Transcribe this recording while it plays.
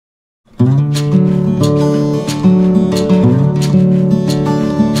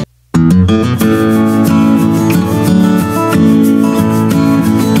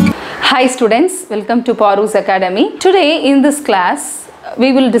students, welcome to Paru's Academy. Today in this class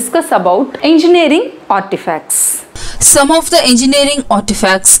we will discuss about engineering artifacts. Some of the engineering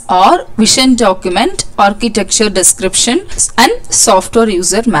artifacts are vision document, architecture description and software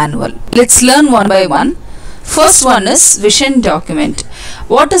user manual. Let's learn one by one. First one is vision document.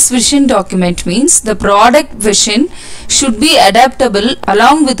 What is vision document means? The product vision should be adaptable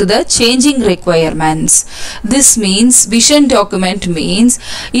along with the changing requirements. This means vision document means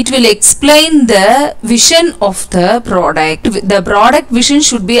it will explain the vision of the product. The product vision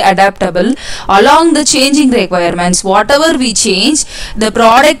should be adaptable along the changing requirements. Whatever we change, the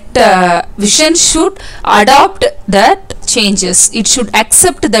product vision should adopt that changes. It should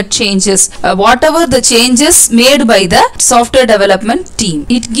accept that changes. Whatever the changes made by the software development team.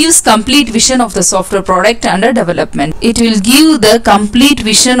 It gives complete vision of the software product under development. It will give the complete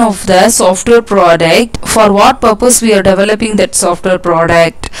vision of the software product. For what purpose we are developing that software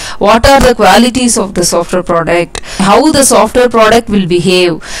product. What are the qualities of the software product. How the software product will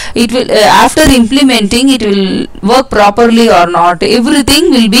behave. It will after implementing it will work properly or not. Everything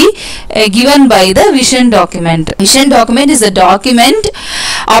will be given by the vision document. Vision document is a document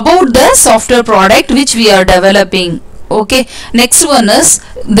about the software product which we are developing. Okay, next one is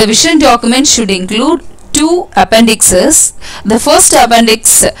the vision document should include two appendixes. The first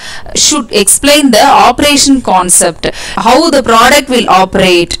appendix should explain the operation concept, how the product will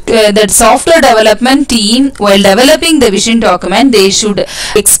operate. The software development team, while developing the vision document, they should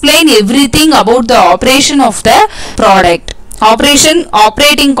explain everything about the operation of the product.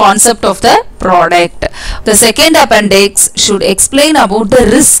 Operating concept of the product. The second appendix should explain about the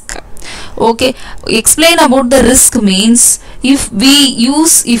risk. Okay, explain about the risk means if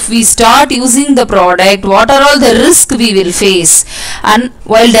we start using the product, what are all the risks we will face, and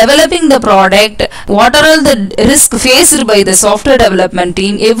while developing the product, what are all the risks faced by the software development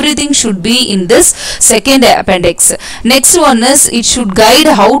team. Everything should be in this second appendix. Next one is it should guide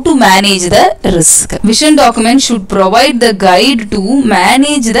how to manage the risk. Vision document should provide the guide to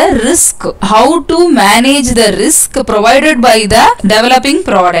manage the risk. How to manage the risk provided by the developing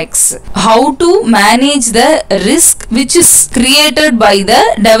products. How to manage the risk which is created by the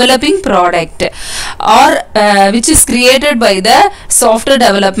developing product or which is created by the software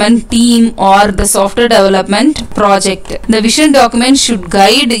development team or the software development project. The vision document should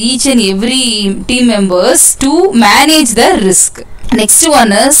guide each and every team members to manage the risk. Next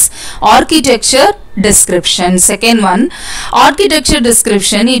one is architecture description. Second one, architecture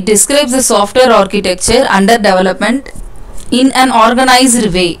description. It describes the software architecture under development in an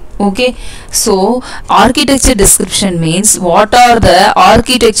organized way. Okay, so architecture description means what are the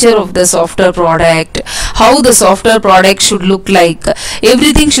architecture of the software product, how the software product should look like.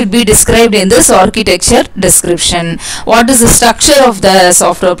 Everything should be described in this architecture description. What is the structure of the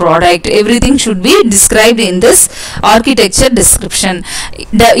software product? Everything should be described in this architecture description.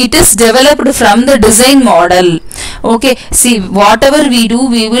 It is developed from the design model. Okay, see, whatever we do,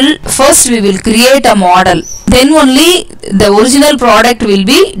 we will create a model. Then only the original product will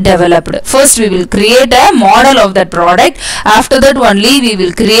be developed. First we will create a model of that product. After that only we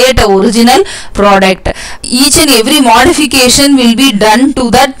will create a original product. Each and every modification will be done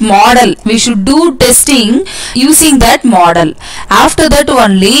to that model. We should do testing using that model. After that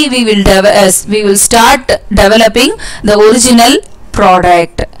only we will start developing the original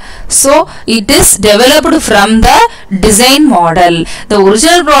product. So it is developed from the design model. The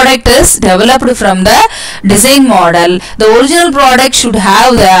original product is developed from the design model. The original product should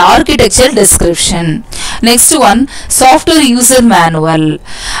have the architectural description. Next one, software user manual.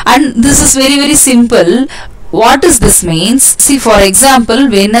 And this is very simple. What does this means? See, for example,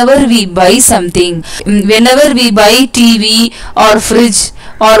 whenever we buy something, whenever we buy TV or fridge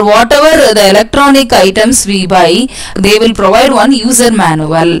or whatever the electronic items we buy, they will provide one user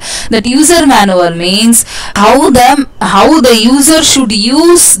manual. That user manual means how the user should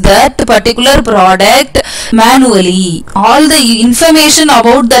use that particular product manually. All the information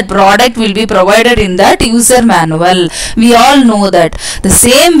about that product will be provided in that user manual. We all know that. The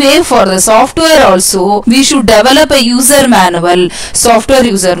same way for the software also, we should develop a user manual, software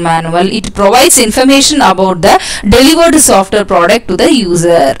user manual. It provides information about the delivered software product to the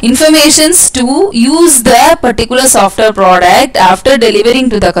user. Informations to use the particular software product after delivering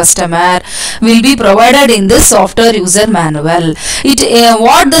to the customer will be provided in this software user manual.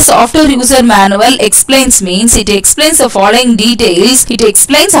 What the software user manual explains means, it explains the following details. It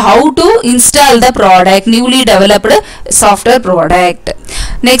explains how to install the product, newly developed software product.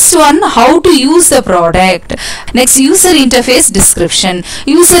 Next one, how to use the product. Next, user interface description.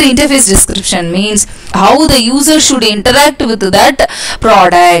 User interface description means how the user should interact with that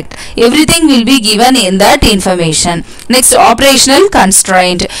product. Everything will be given in that information. Next, operational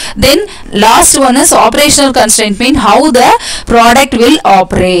constraint. Then last one is operational constraint, mean how the product will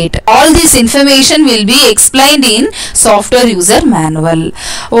operate. All this information will be explained in software user manual.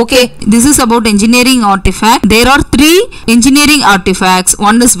 Okay, this is about engineering artifact. There are 3 engineering artifacts.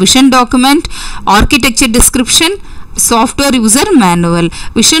 One is vision document, architecture description, software user manual.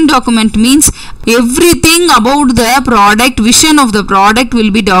 Vision document means everything about the product, vision of the product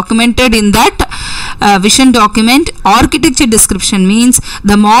will be documented in that vision document. Architecture description means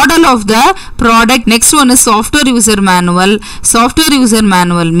the model of the product. Next one is software user manual. Software user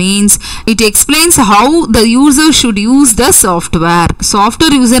manual means it explains how the user should use the software.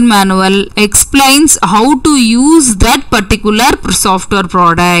 Software user manual explains how to use that particular software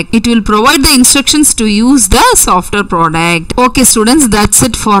product. It will provide the instructions to use the software product. Okay students, that's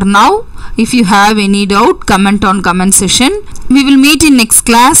it for now. If you have any doubt, comment on comment section. We will meet in next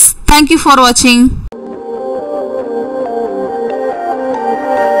class. Thank you for watching.